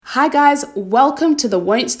Hi guys, welcome to the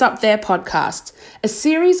Won't Stop There podcast, a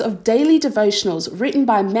series of daily devotionals written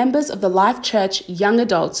by members of the Life Church young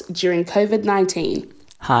adults during COVID-19.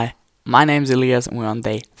 Hi, my name's Elias and we're on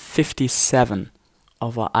day 57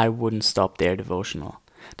 of our I Wouldn't Stop There devotional.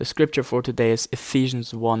 The scripture for today is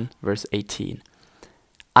Ephesians 1 verse 18.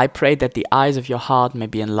 I pray that the eyes of your heart may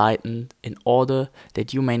be enlightened, in order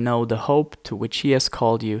that you may know the hope to which he has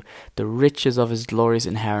called you, the riches of his glorious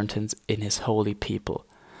inheritance in his holy people.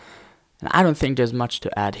 And I don't think there's much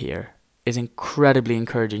to add here. It's incredibly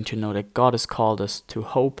encouraging to know that God has called us to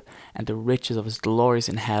hope and the riches of his glorious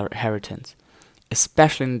inheritance.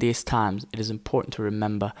 Especially in these times, it is important to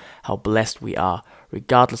remember how blessed we are,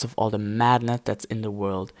 regardless of all the madness that's in the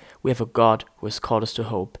world. We have a God who has called us to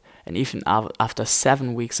hope, and even after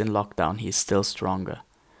 7 weeks in lockdown, he is still stronger.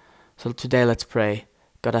 So today let's pray.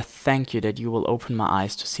 God, I thank you that you will open my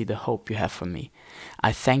eyes to see the hope you have for me.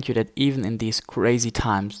 I thank you that even in these crazy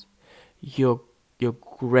times, your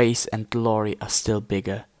grace and glory are still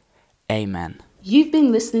bigger. Amen. You've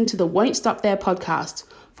been listening to the Won't Stop There podcast.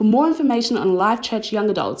 For more information on Life Church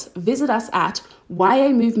young adults, visit us at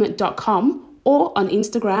yamovement.com or on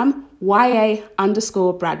Instagram,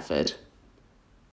 ya_Bradford.